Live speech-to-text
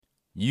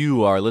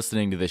You are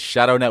listening to the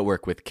Shadow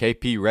Network with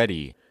KP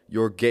Reddy.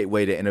 Your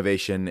gateway to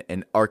innovation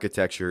in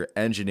architecture,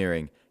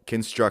 engineering,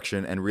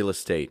 construction, and real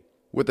estate,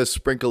 with a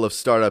sprinkle of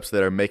startups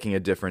that are making a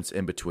difference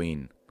in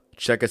between.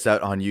 Check us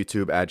out on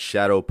YouTube at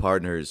Shadow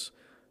Partners.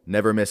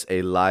 Never miss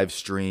a live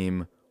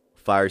stream,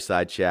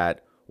 fireside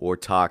chat, or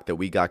talk that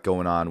we got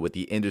going on with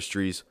the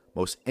industry's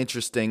most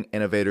interesting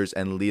innovators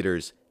and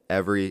leaders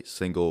every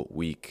single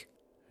week.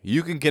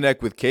 You can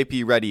connect with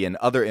KP Reddy and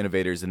other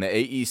innovators in the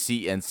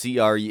AEC and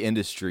CRE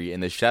industry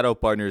in the Shadow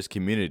Partners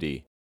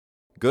community.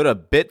 Go to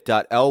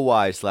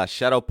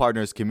bit.ly/Shadow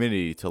Partners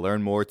community to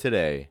learn more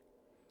today.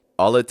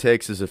 All it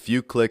takes is a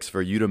few clicks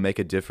for you to make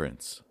a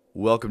difference.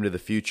 Welcome to the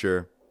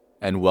future,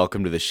 and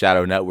welcome to the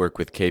Shadow Network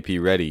with KP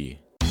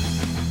Reddy.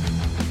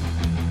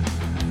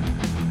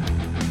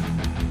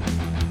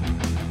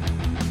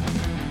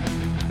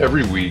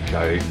 Every week,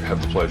 I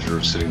have the pleasure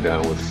of sitting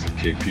down with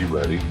KP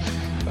Reddy,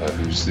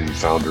 who's the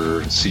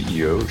founder and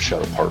CEO of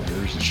Shadow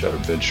Partners and Shadow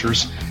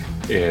Ventures.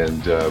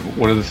 And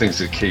one of the things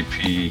that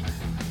KP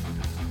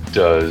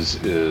does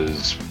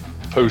is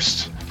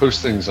post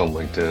things on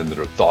LinkedIn that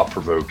are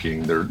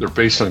thought-provoking. They're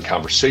based on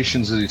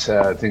conversations that he's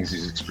had, things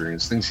he's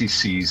experienced, things he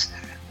sees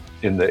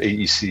in the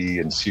AEC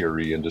and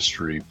CRE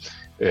industry,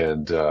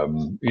 and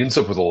he ends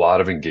up with a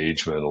lot of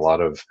engagement, a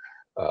lot of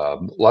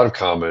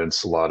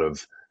comments, a lot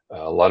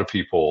of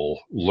people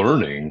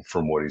learning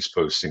from what he's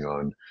posting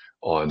on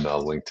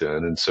LinkedIn.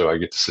 And so I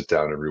get to sit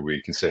down every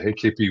week and say, "Hey,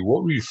 KP,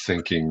 what were you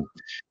thinking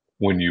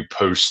when you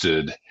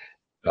posted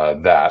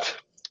that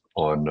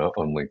on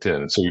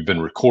LinkedIn?" And so we've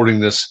been recording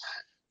this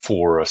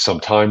for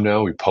some time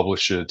now. We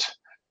publish it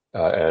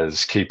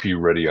as KP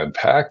Reddy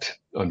Unpacked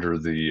under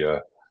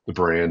the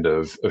brand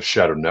of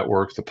Shadow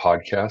Network, the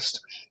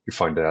podcast.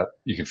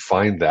 You can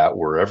find that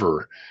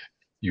wherever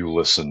you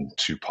listen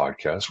to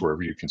podcasts,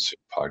 wherever you consume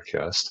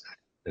podcasts.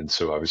 And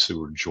so obviously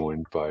we're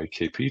joined by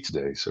KP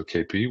today. So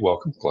KP,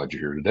 welcome. Glad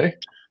you're here today.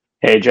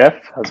 Hey,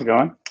 Jeff. How's it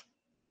going?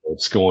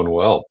 It's going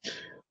well.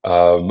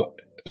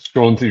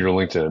 Scrolling through your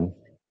LinkedIn,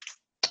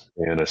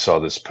 and I saw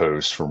this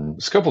post from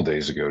a couple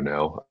days ago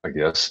now, I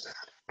guess.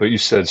 But you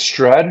said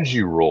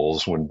strategy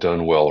roles, when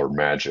done well, are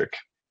magic.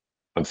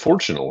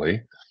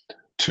 Unfortunately,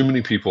 too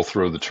many people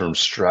throw the term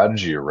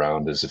strategy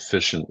around as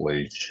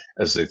efficiently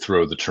as they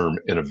throw the term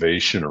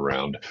innovation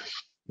around.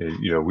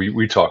 You know,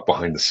 we talk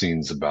behind the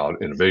scenes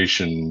about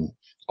innovation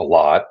a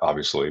lot.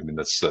 Obviously, I mean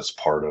that's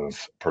part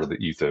of the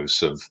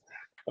ethos of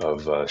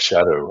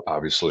Shadow,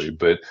 obviously.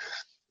 But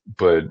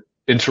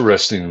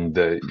interesting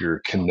that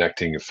you're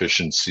connecting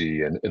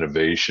efficiency and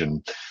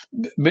innovation,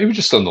 maybe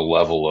just on the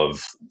level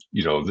of,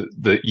 you know,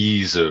 the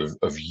ease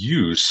of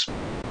use,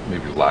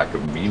 maybe lack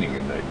of meaning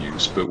in that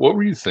use. But what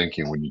were you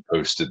thinking when you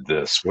posted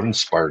this? What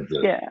inspired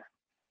this? Yeah.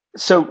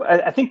 So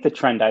I think the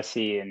trend I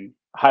see in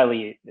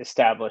highly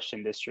established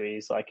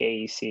industries like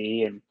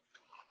AEC and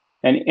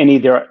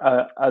any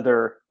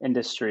other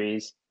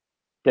industries,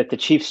 that the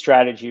chief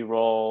strategy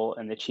role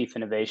and the chief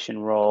innovation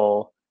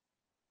role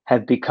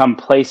have become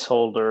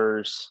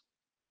placeholders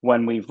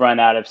when we've run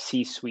out of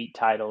C-suite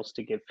titles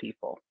to give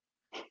people.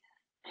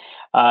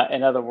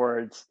 In other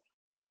words,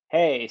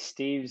 hey,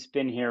 Steve's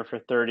been here for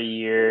 30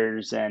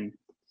 years and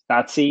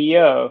not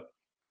CEO,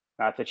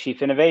 not the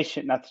chief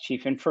innovation, not the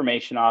chief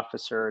information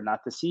officer,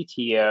 not the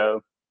CTO.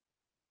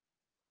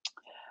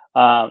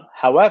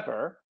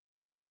 However,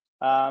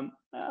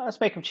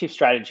 let's make him chief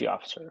strategy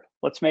officer.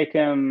 Let's make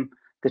him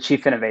the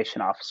chief innovation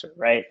officer,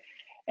 right?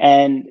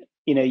 And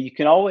you know, you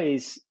can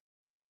always,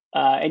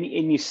 and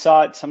you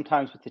saw it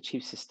sometimes with the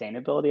chief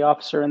sustainability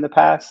officer in the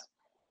past,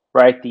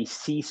 right? The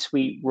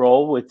C-suite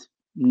role with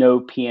no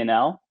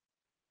P&L,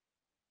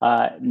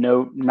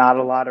 not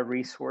a lot of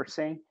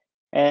resourcing.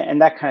 And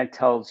that kind of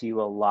tells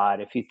you a lot.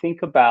 If you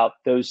think about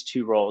those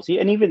two roles,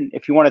 and even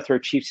if you want to throw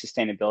chief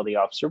sustainability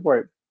officer,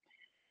 where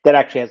that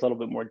actually has a little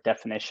bit more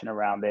definition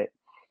around it,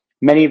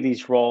 many of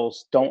these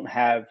roles don't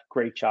have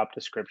great job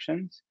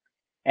descriptions.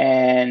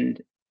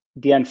 And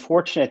the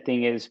unfortunate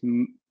thing is,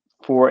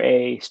 for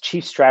a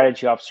chief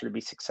strategy officer to be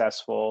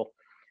successful,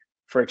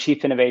 for a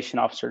chief innovation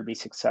officer to be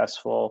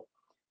successful,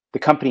 the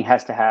company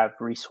has to have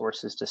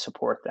resources to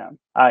support them,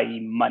 i.e.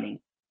 money,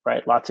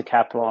 right? Lots of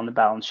capital on the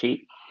balance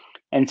sheet.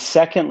 And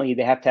secondly,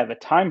 they have to have a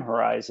time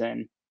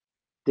horizon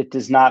that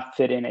does not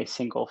fit in a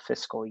single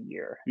fiscal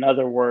year. In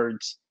other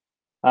words,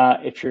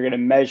 if you're going to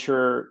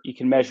measure, you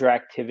can measure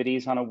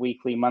activities on a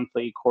weekly,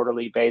 monthly,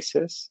 quarterly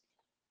basis.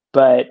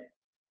 But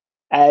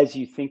as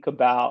you think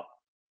about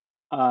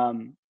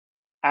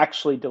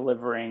actually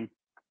delivering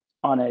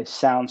on a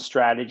sound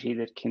strategy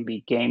that can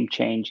be game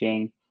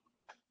changing,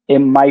 it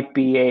might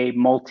be a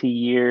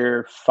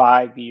multi-year,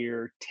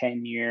 5-year,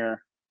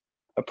 10-year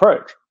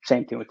approach.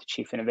 Same thing with the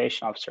chief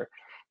innovation officer.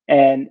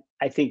 And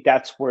I think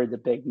that's where the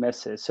big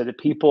miss is. So the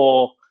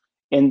people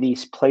in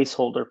these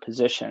placeholder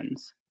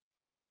positions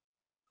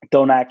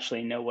don't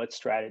actually know what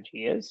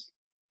strategy is,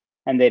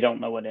 and they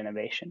don't know what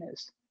innovation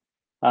is,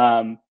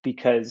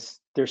 because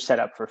they're set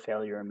up for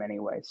failure in many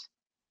ways.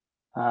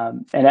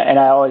 And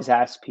I always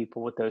ask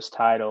people with those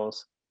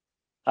titles,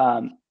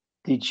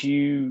 did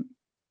you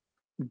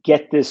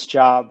get this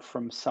job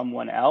from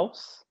someone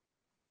else?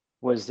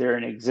 Was there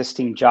an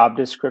existing job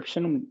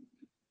description?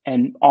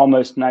 And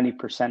almost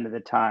 90% of the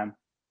time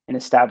in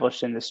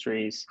established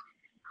industries,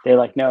 they're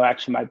like, no,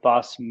 actually my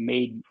boss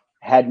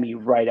had me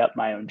write up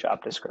my own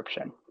job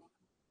description,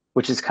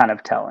 which is kind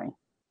of telling.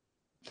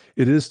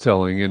 It is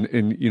telling, and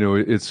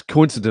it's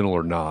coincidental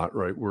or not,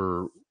 right?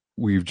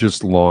 We've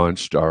just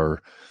launched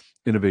our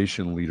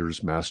Innovation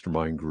Leaders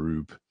Mastermind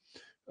Group,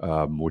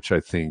 which I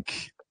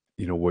think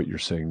what you're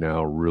saying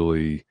now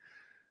really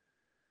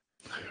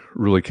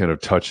kind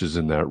of touches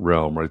in that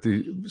realm, right?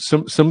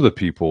 Some of the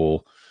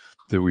people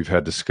that we've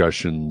had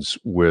discussions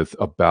with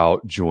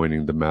about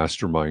joining the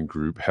mastermind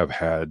group have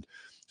had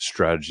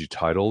strategy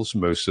titles.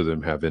 Most of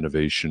them have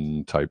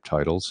innovation type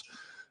titles.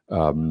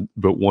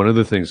 But one of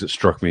the things that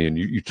struck me, and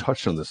you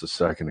touched on this a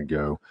second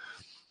ago,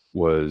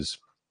 was,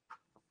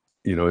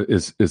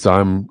 as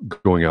I'm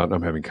going out and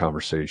I'm having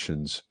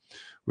conversations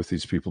with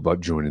these people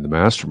about joining the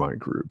mastermind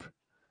group,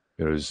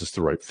 is this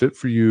the right fit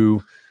for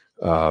you?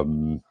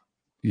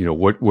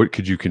 What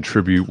could you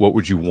contribute? What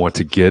would you want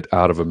to get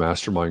out of a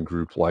mastermind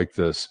group like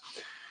this?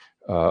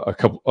 A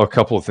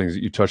couple of things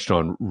that you touched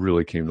on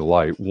really came to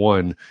light.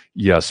 One,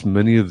 yes,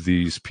 many of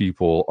these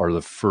people are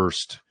the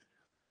first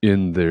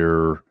in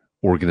their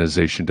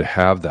organization to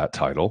have that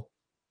title,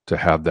 to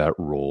have that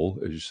role,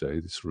 as you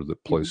say, sort of the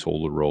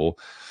placeholder role.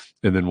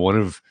 And then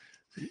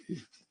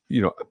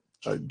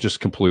just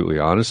completely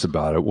honest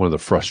about it, one of the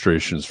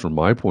frustrations from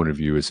my point of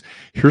view is,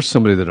 here's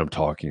somebody that I'm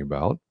talking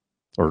about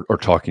or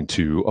talking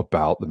to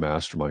about the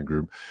mastermind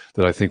group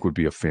that I think would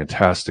be a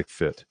fantastic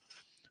fit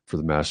for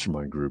the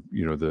mastermind group.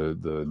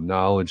 The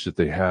knowledge that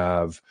they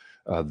have,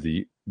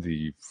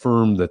 the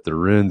firm that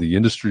they're in, the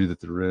industry that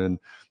they're in,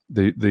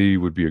 they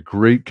would be a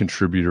great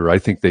contributor. I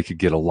think they could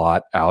get a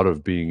lot out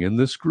of being in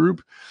this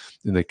group.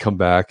 And they come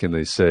back and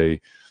they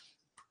say,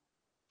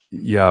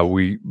 yeah,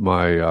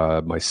 my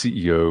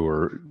CEO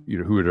or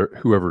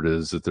whoever it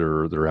is that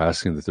they're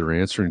asking, that they're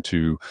answering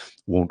to,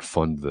 won't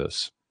fund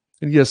this.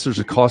 And yes, there's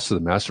a cost to the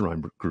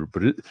mastermind group,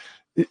 but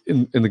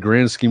in the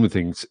grand scheme of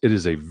things, it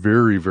is a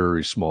very,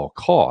 very small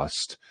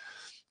cost.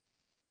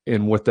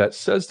 And what that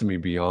says to me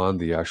beyond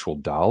the actual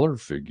dollar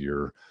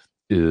figure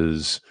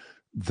is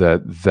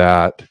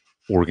that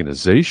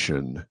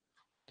organization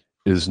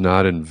is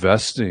not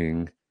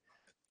investing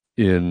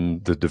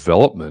in the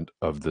development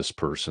of this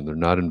person. They're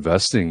not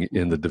investing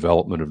in the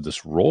development of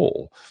this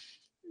role,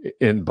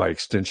 and by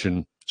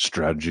extension,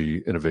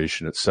 strategy,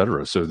 innovation, et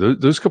cetera. So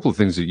those couple of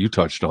things that you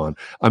touched on,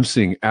 I'm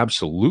seeing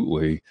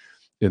absolutely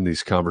in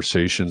these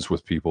conversations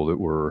with people that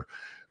we're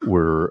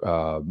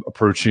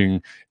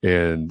approaching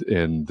and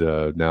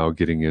now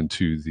getting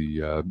into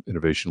the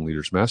Innovation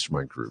Leaders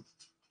Mastermind Group.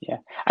 Yeah,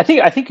 I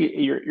think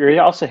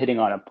you're also hitting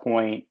on a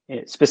point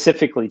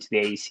specifically to the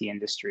AEC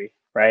industry,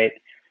 right?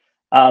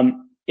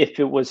 If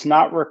it was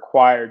not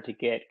required to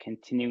get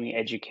continuing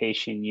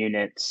education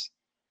units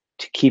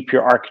to keep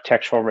your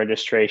architectural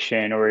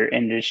registration or your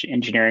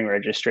engineering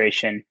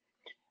registration,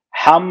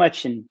 how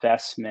much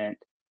investment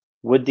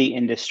would the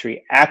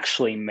industry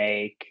actually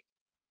make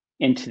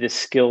into the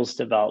skills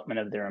development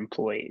of their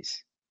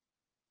employees?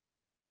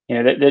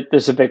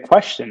 There's a big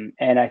question.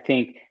 And I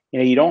think,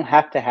 you don't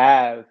have to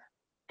have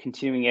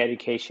continuing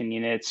education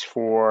units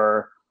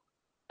for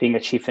being a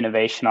chief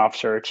innovation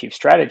officer or chief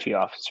strategy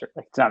officer.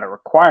 Like, it's not a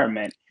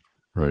requirement.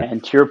 Right.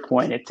 And to your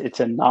point, it's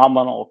a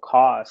nominal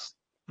cost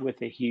with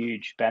a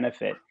huge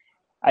benefit.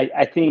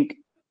 I think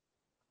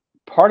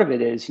part of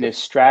it is,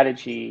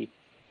 strategy.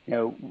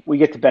 We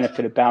get the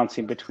benefit of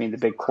bouncing between the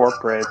big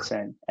corporates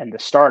and the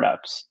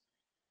startups.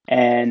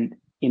 And,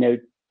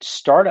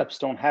 startups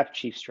don't have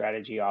chief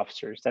strategy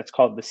officers. That's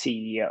called the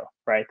CEO,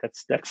 right?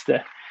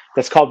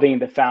 That's called being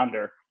the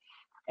founder.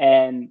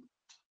 And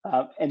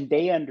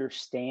they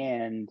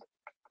understand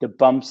the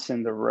bumps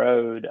in the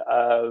road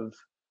of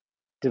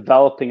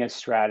developing a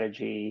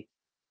strategy,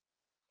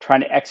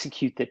 trying to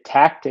execute the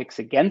tactics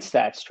against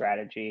that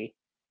strategy,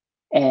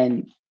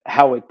 and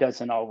how it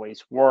doesn't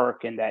always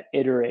work, and that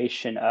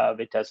iteration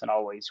of it doesn't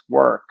always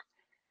work.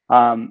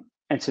 And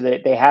so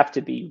they have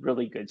to be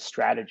really good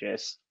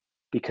strategists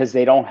because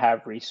they don't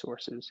have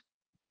resources.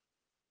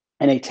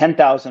 In a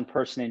 10,000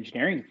 person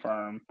engineering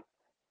firm,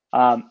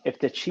 if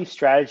the chief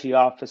strategy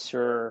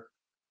officer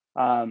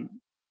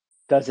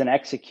doesn't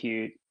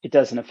execute, it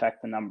doesn't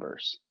affect the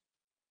numbers,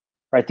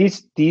 right?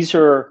 These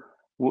are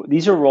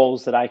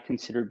roles that I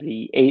consider to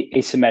be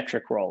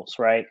asymmetric roles,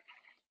 right?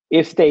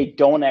 If they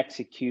don't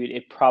execute,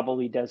 it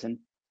probably doesn't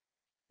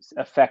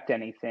affect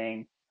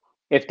anything.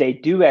 If they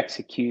do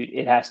execute,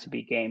 it has to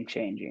be game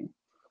changing.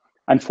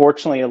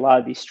 Unfortunately, a lot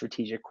of these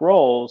strategic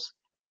roles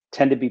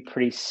tend to be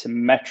pretty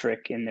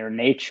symmetric in their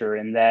nature,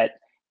 in that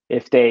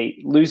if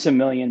they lose $1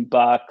 million,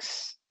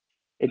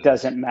 it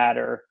doesn't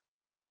matter.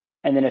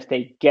 And then if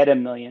they get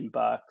 $1 million,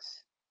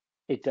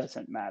 it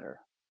doesn't matter,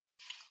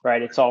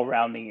 right? It's all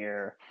rounding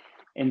error.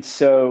 And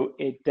so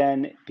it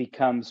then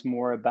becomes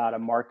more about a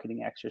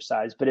marketing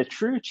exercise. But a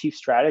true chief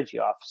strategy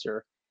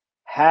officer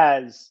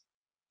has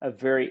a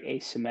very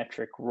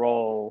asymmetric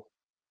role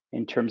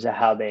in terms of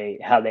how they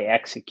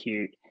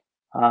execute.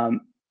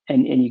 and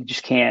you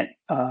just can't.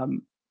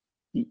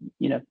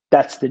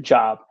 That's the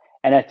job.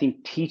 And I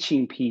think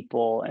teaching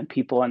people and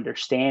people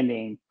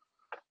understanding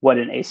what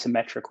an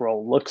asymmetric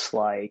role looks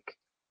like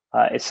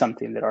is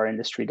something that our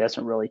industry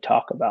doesn't really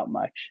talk about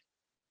much.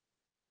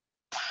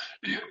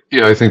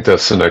 Yeah, I think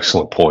that's an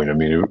excellent point. I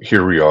mean,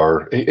 here we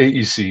are,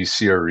 AEC,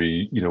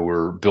 CRE,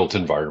 we're built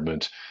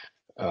environment.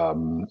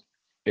 Um,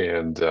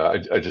 and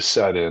I just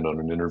sat in on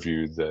an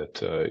interview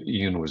that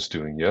Ian was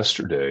doing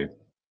yesterday,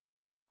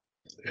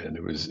 and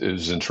it was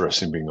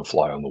interesting being a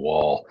fly on the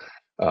wall,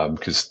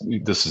 because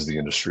this is the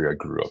industry I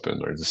grew up in.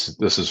 Right?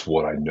 This is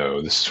what I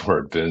know. This is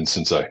where I've been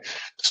since I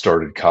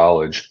started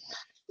college,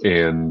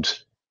 and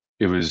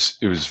it was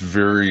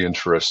very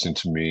interesting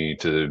to me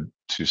to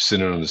sit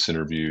in on this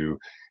interview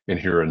and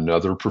hear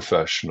another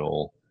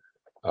professional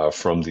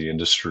from the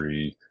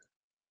industry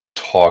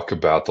talk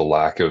about the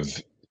lack of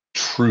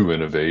true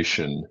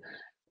innovation,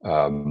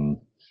 um,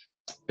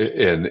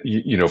 and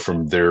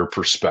from their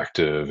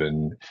perspective.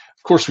 And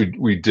of course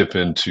we dip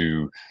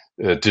into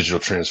digital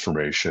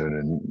transformation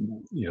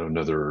and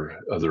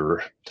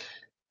other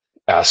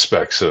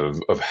aspects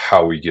of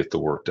how we get the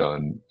work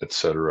done, et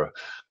cetera.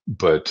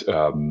 But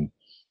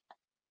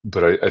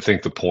I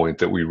think the point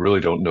that we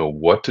really don't know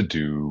what to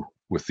do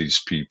with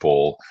these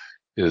people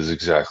is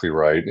exactly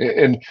right.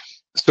 And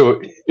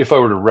so if I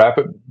were to wrap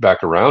it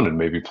back around and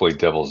maybe play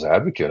devil's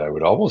advocate, I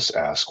would almost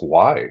ask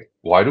why?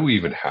 Why do we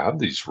even have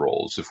these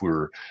roles? If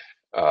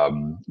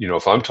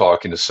I'm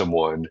talking to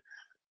someone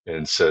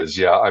and says,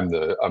 "Yeah, I'm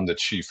the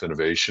chief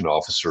innovation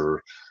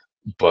officer,"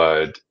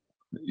 but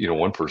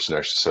one person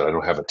actually said, "I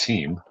don't have a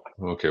team."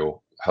 Okay,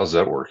 well, how's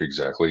that work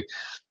exactly?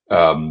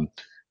 Um,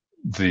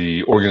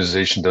 the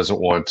organization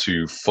doesn't want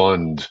to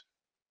fund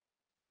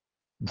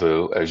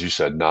as you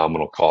said,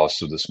 nominal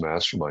cost of this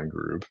mastermind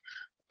group.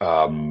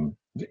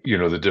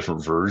 The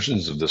different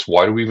versions of this.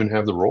 Why do we even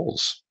have the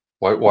roles?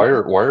 Why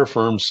are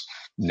firms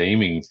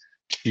naming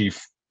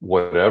chief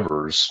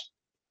whatevers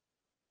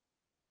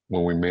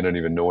when we may not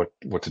even know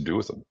what to do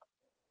with them?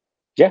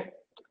 Yeah.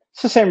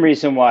 It's the same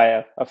reason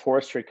why a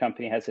forestry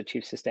company has a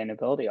chief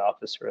sustainability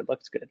officer. It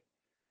looks good.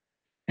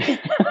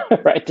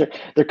 Right?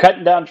 They're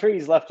cutting down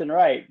trees left and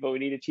right, but we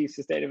need a chief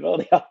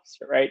sustainability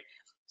officer, right?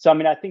 So I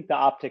mean, I think the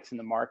optics in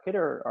the market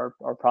are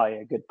probably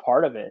a good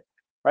part of it,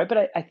 right?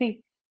 But I think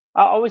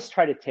I always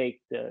try to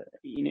take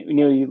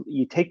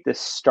you take this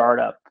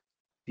startup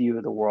view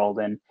of the world,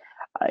 and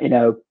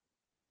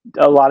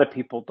a lot of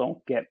people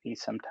don't get me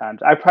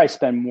sometimes. I probably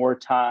spend more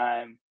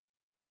time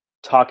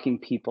talking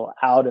people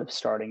out of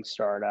starting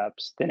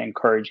startups than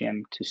encouraging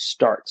them to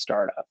start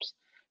startups,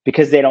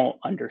 because they don't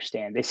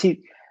understand. They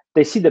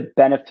see the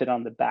benefit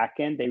on the back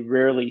end. They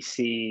rarely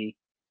see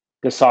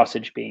the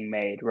sausage being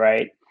made,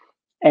 right?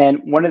 And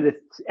one of the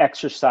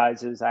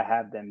exercises I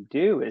have them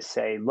do is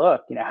say,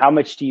 look, how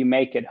much do you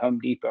make at Home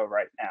Depot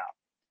right now?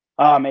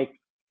 Oh, I make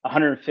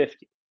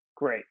 150.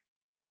 Great.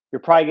 You're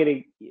probably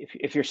getting,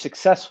 if you're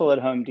successful at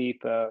Home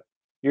Depot,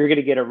 you're going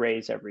to get a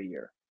raise every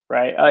year,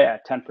 right? Oh yeah,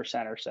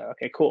 10% or so.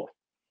 Okay, cool.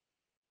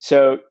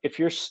 So if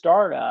your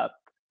startup,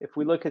 if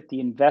we look at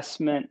the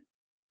investment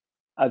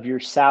of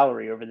your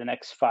salary over the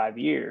next 5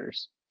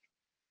 years,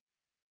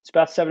 it's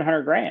about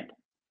 700 grand.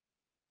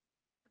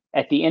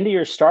 At the end of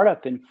your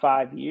startup in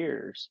 5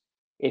 years,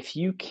 if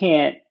you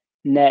can't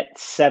net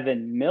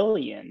 7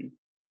 million,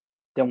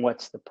 then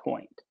what's the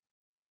point?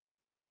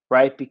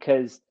 Right?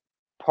 Because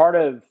part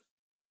of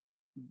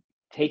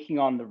taking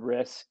on the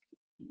risk,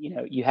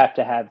 you have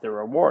to have the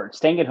reward.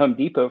 Staying at Home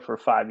Depot for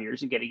 5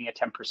 years and getting a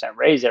 10%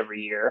 raise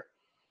every year,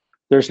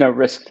 there's no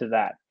risk to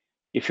that.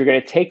 If you're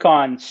going to take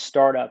on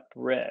startup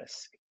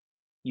risk,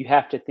 you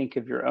have to think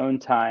of your own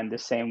time the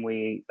same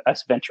way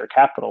us venture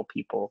capital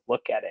people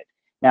look at it.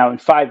 Now, in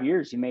 5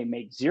 years, you may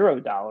make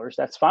 $0.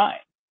 That's fine,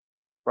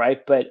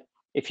 right? But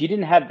if you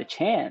didn't have the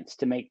chance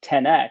to make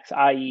 10x,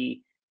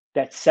 i.e.,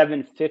 that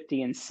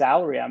 750 in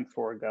salary I'm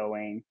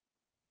foregoing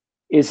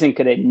isn't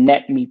going to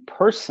net me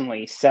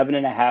personally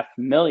 7.5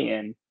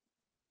 million,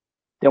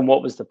 then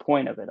what was the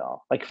point of it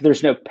all? Like, if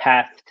there's no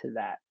path to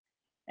that.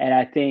 And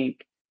I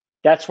think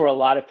that's where a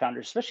lot of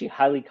founders, especially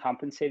highly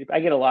compensated, I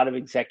get a lot of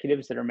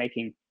executives that are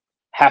making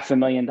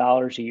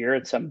 $500,000 a year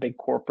at some big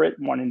corporate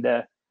wanting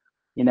to,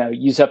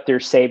 use up their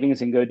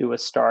savings and go do a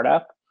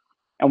startup.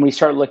 And we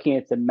start looking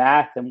at the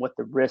math and what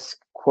the risk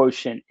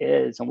quotient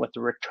is and what the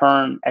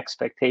return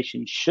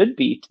expectation should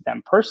be to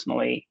them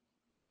personally,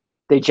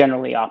 they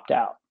generally opt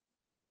out.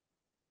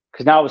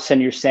 Because now all of a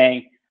sudden you're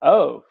saying,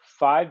 oh,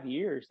 5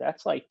 years,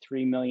 that's like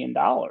 $3 million.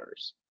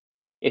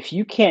 If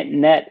you can't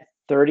net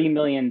 $30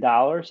 million,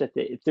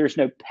 if there's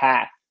no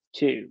path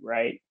to,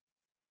 right?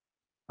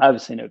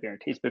 Obviously no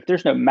guarantees, but if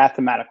there's no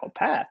mathematical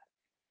path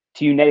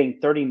to you netting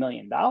 $30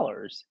 million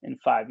in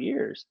 5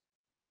 years,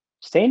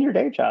 stay in your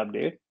day job,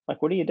 dude.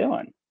 Like, what are you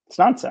doing? It's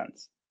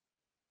nonsense.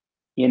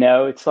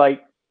 It's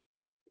like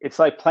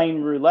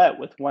playing roulette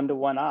with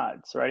 1-to-1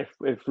 odds, right?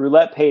 If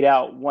roulette paid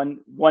out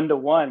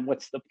 1-to-1,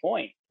 what's the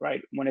point,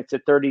 right? When it's a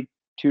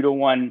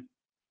 32-to-1,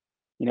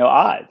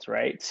 odds,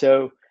 right?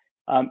 So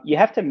you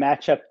have to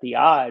match up the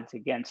odds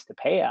against the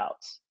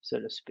payouts, so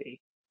to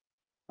speak.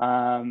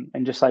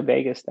 And just like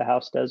Vegas, the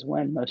house does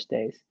win most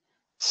days.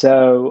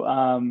 So,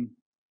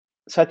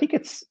 so I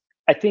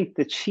think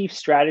the chief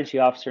strategy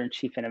officer and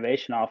chief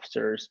innovation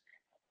officers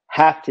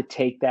have to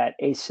take that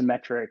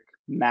asymmetric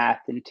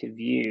math into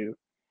view,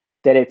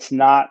 that it's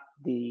not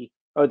the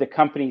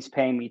company's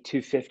paying me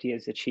 $250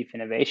 as the chief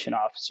innovation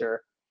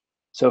officer.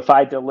 So if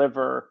I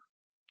deliver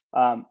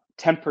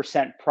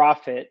 10%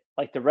 profit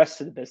like the rest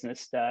of the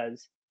business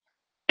does,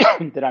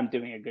 that I'm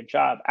doing a good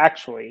job.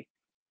 Actually,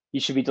 you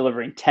should be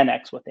delivering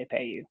 10x what they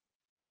pay you.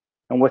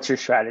 And what's your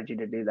strategy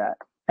to do that?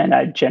 And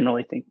I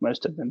generally think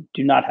most of them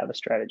do not have a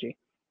strategy,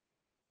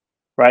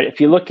 right?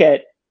 If you look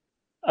at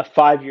a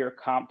 5-year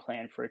comp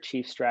plan for a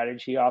chief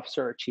strategy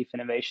officer or chief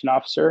innovation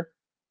officer,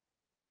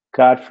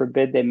 God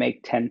forbid they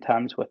make 10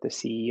 times what the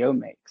CEO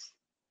makes,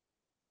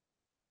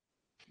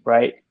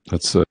 right?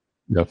 That's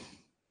yeah.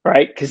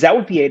 Right? Because that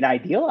would be an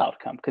ideal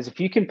outcome. Because if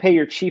you can pay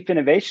your chief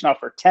innovation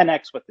officer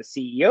 10x what the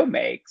CEO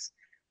makes,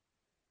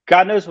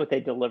 God knows what they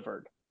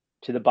delivered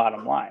to the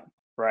bottom line,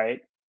 right?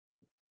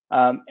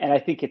 And I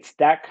think it's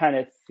that kind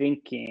of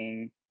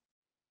thinking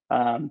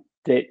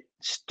that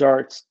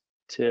starts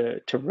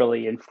to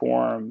really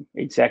inform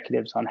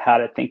executives on how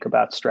to think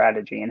about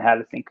strategy and how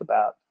to think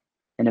about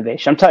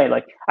innovation. I'm telling you,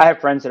 like, I have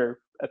friends that are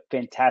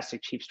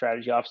fantastic chief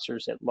strategy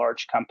officers at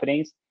large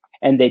companies,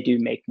 and they do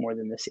make more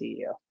than the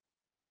CEO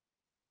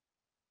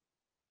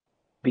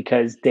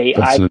because they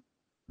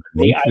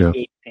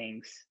ideate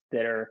things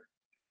that are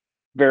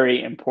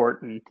very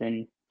important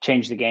and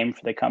change the game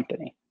for the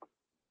company.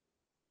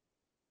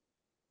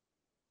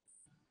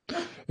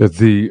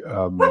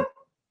 Sorry,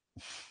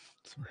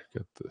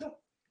 got the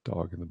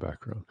dog in the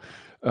background.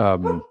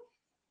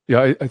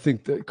 Yeah, I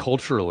think that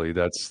culturally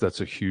that's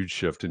a huge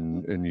shift,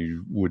 and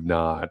you would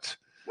not,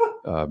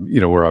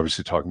 we're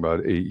obviously talking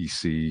about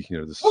AEC,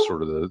 this is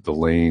sort of the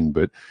lane,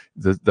 but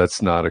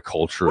that's not a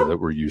culture that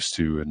we're used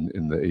to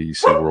in the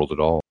AEC world at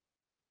all.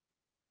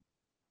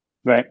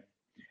 Right.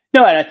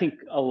 No, and I think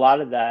a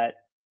lot of that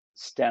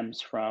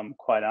stems from,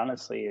 quite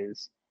honestly,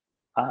 is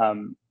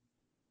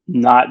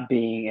not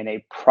being in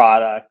a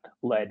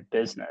product-led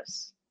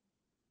business,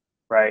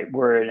 right?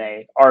 We're in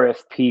a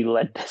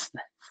RFP-led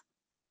business.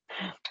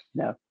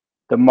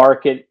 The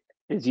market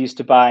is used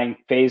to buying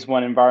phase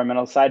 1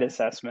 environmental site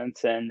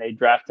assessments, and they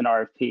draft an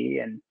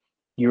RFP, and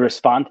you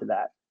respond to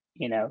that,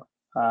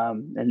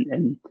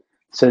 and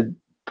so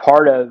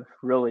part of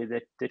really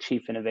the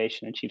chief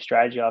innovation and chief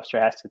strategy officer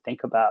has to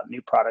think about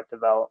new product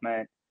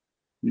development,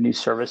 new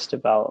service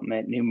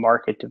development, new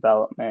market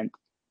development,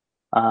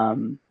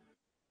 and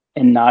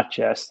not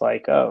just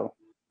like, oh,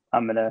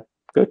 I'm going to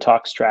go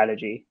talk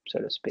strategy, so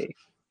to speak.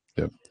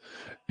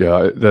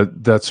 Yeah,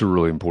 that's a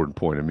really important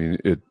point. I mean,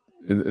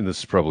 and this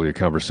is probably a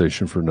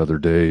conversation for another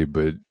day,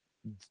 but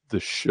the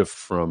shift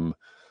from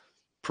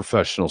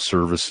professional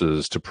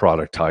services to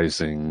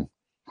productizing,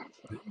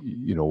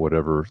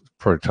 whatever,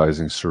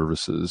 productizing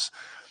services,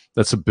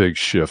 that's a big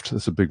shift.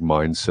 That's a big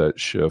mindset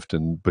shift.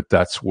 But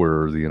that's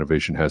where the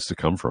innovation has to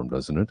come from,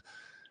 doesn't it?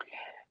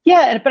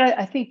 Yeah. But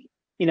I think,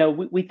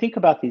 we think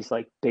about these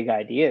like big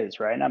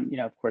ideas, right? And I'm,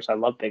 of course I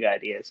love big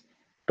ideas,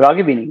 but I'll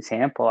give you an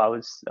example.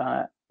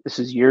 This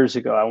was years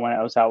ago.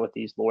 I was out with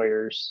these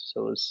lawyers,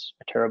 so it was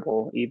a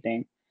terrible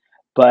evening.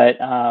 But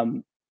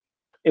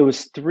it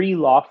was 3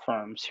 law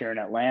firms here in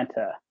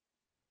Atlanta,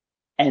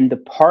 and the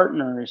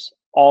partners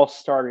all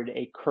started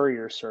a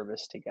courier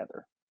service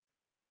together.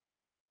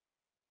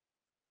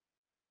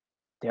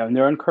 They owned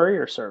their own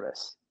courier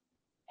service,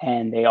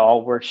 and they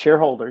all were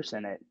shareholders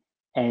in it.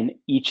 And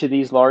each of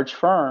these large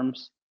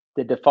firms,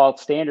 the default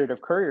standard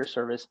of courier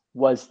service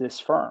was this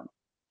firm,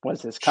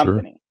 was this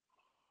company. Sure.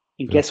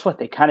 And guess what?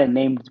 They kind of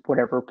named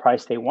whatever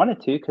price they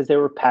wanted to because they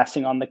were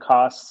passing on the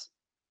costs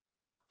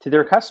to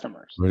their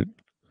customers.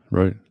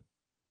 Right.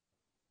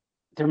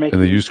 And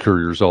they use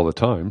couriers all the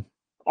time.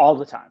 All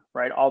the time,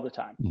 right? All the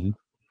time. Mm-hmm.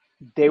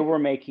 They were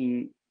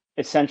making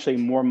essentially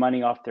more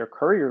money off their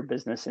courier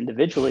business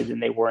individually than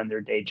they were in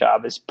their day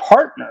job as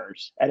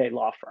partners at a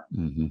law firm.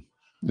 Mm-hmm.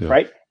 Yeah.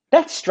 Right?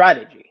 That's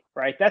strategy,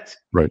 right? That's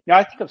right.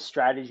 I think of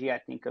strategy, I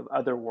think of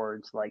other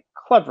words like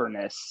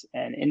cleverness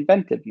and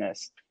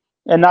inventiveness.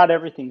 And not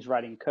everything's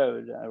writing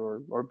code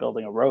or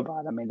building a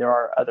robot. I mean, there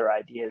are other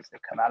ideas that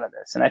come out of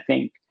this. And I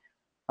think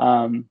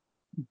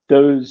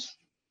those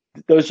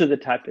are the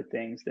type of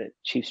things that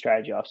chief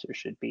strategy officers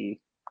should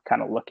be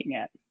kind of looking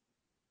at.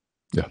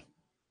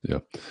 Yeah.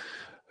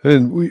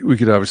 And we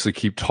could obviously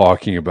keep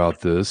talking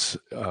about this.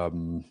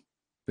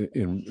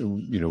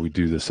 We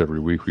do this every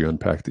week. We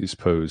unpack these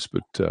posts,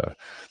 but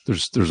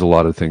there's a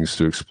lot of things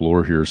to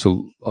explore here.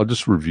 So I'll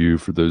just review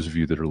for those of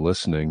you that are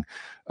listening.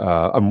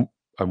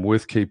 I'm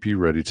with KP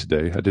Reddy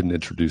today. I didn't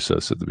introduce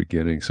us at the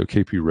beginning. So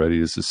KP Reddy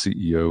is the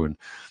CEO and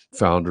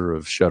founder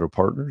of Shadow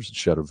Partners and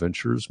Shadow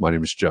Ventures. My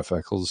name is Jeff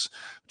Eccles,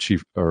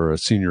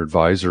 senior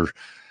advisor.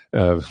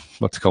 I'm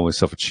about to call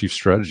myself a chief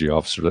strategy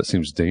officer. That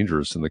seems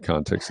dangerous in the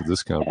context of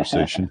this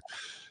conversation.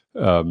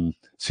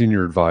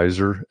 Senior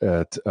advisor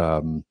at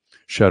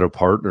Shadow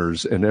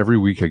Partners. And every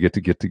week I get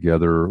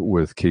together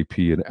with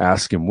KP and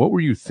ask him, what were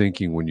you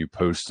thinking when you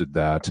posted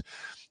that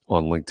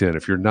on LinkedIn?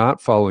 If you're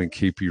not following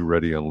KP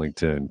Reddy on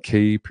LinkedIn,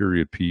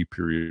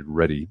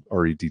 K.P.Reddy,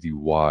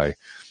 REDDY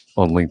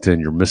on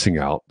LinkedIn, you're missing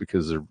out,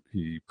 because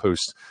he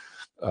posts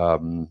a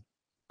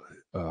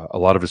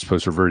lot of his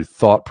posts are very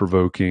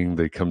thought-provoking.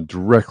 They come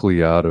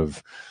directly out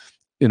of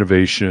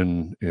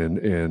innovation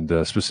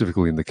and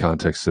specifically in the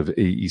context of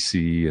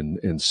AEC and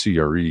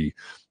CRE,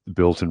 the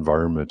built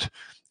environment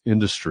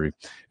industry.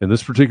 And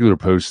this particular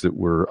post that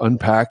we're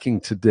unpacking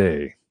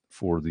today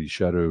for the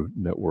Shadow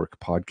Network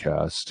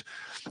podcast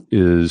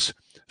is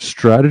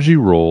strategy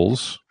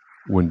roles,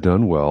 when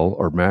done well,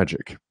 are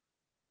magic.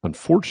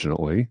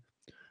 Unfortunately,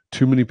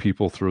 too many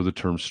people throw the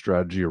term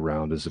strategy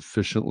around as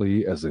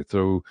efficiently as they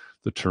throw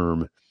the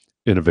term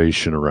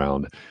innovation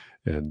around.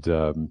 And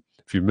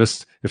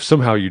if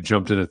somehow you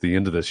jumped in at the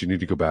end of this, you need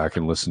to go back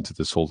and listen to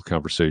this whole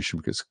conversation,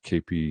 because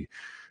KP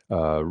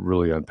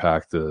really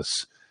unpacked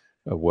this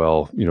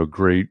well.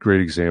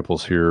 Great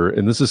examples here.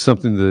 And this is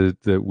something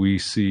that we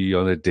see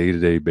on a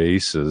day-to-day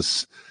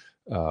basis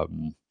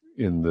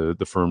in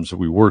the firms that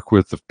we work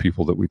with, the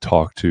people that we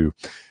talk to,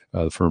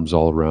 the firms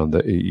all around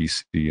the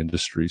AEC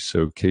industry.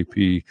 So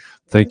KP,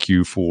 thank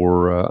you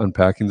for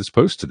unpacking this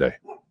post today.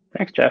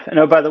 Thanks, Jeff.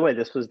 And by the way,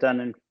 this was done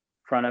in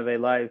front of a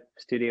live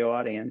studio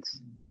audience.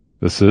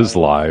 This is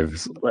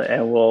live.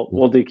 And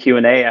we'll do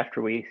Q&A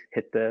after we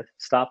hit the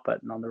stop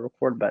button on the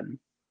record button.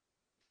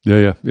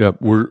 Yeah.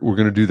 We're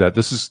going to do that.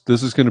 This is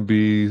going to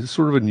be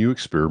sort of a new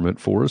experiment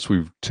for us.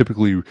 We've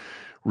typically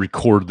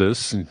record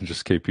this, and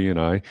just KP and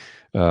I,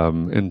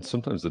 and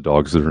sometimes the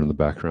dogs that are in the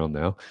background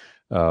now.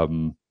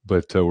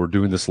 But we're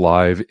doing this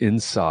live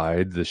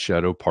inside the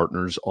Shadow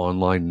Partners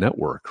online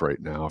network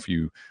right now. If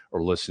you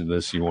are listening to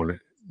this, you want to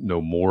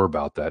know more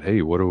about that. Hey,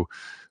 how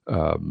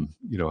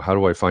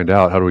do I find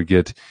out? How do we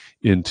get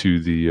into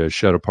the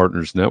Shadow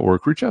Partners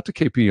network? Reach out to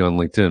KP on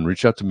LinkedIn.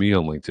 Reach out to me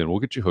on LinkedIn. We'll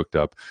get you hooked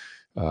up,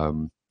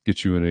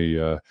 get you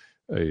in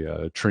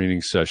a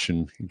training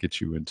session, and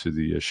get you into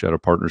the Shadow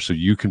Partners so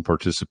you can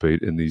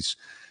participate in these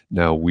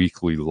now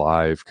weekly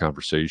live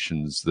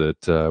conversations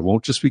that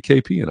won't just be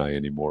KP and I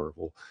anymore.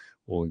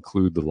 We'll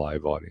include the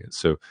live audience.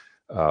 So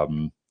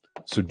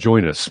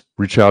join us.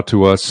 Reach out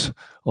to us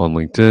on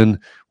LinkedIn.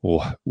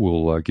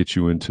 We'll get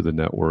you into the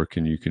network,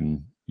 and you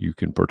can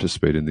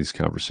participate in these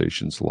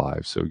conversations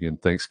live. So again,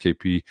 thanks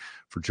KP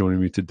for joining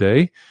me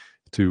today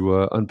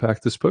to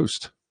unpack this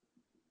post.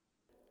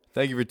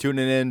 Thank you for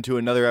tuning in to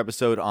another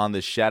episode on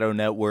the Shadow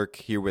Network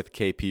here with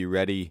KP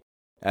Reddy.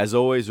 As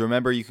always,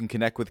 remember you can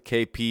connect with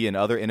KP and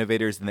other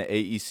innovators in the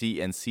AEC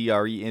and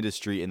CRE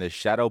industry in the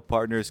Shadow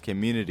Partners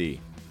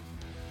community.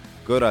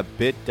 Go to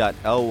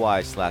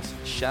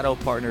bit.ly/Shadow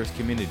Partners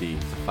community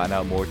to find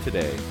out more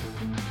today.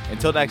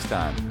 Until next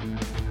time.